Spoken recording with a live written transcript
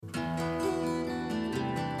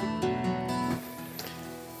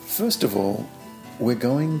First of all, we're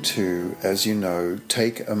going to, as you know,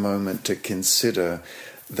 take a moment to consider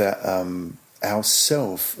that our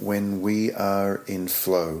self when we are in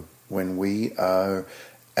flow, when we are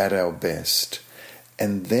at our best.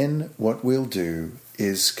 And then what we'll do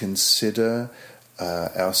is consider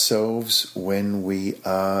ourselves when we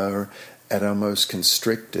are at our most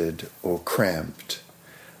constricted or cramped.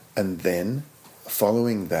 And then,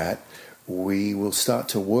 following that, we will start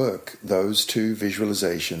to work those two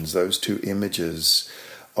visualizations, those two images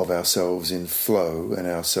of ourselves in flow and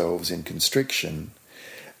ourselves in constriction.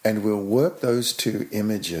 And we'll work those two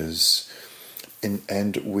images,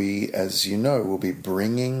 and we, as you know, will be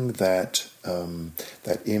bringing that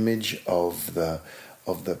image of the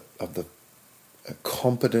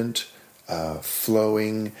competent,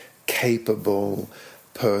 flowing, capable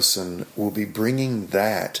person. We'll be bringing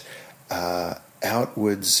that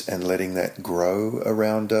outwards and letting that grow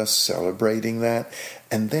around us, celebrating that.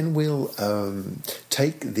 And then we'll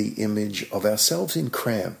take the image of ourselves in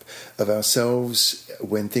cramp, of ourselves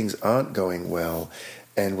when things aren't going well,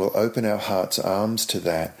 and we'll open our heart's arms to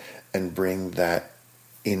that and bring that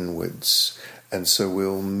inwards. And so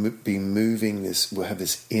we'll be moving this, we'll have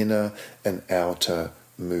this inner and outer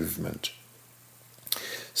movement.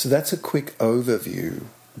 So that's a quick overview,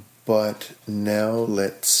 but now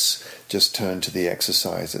let's just turn to the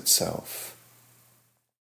exercise itself.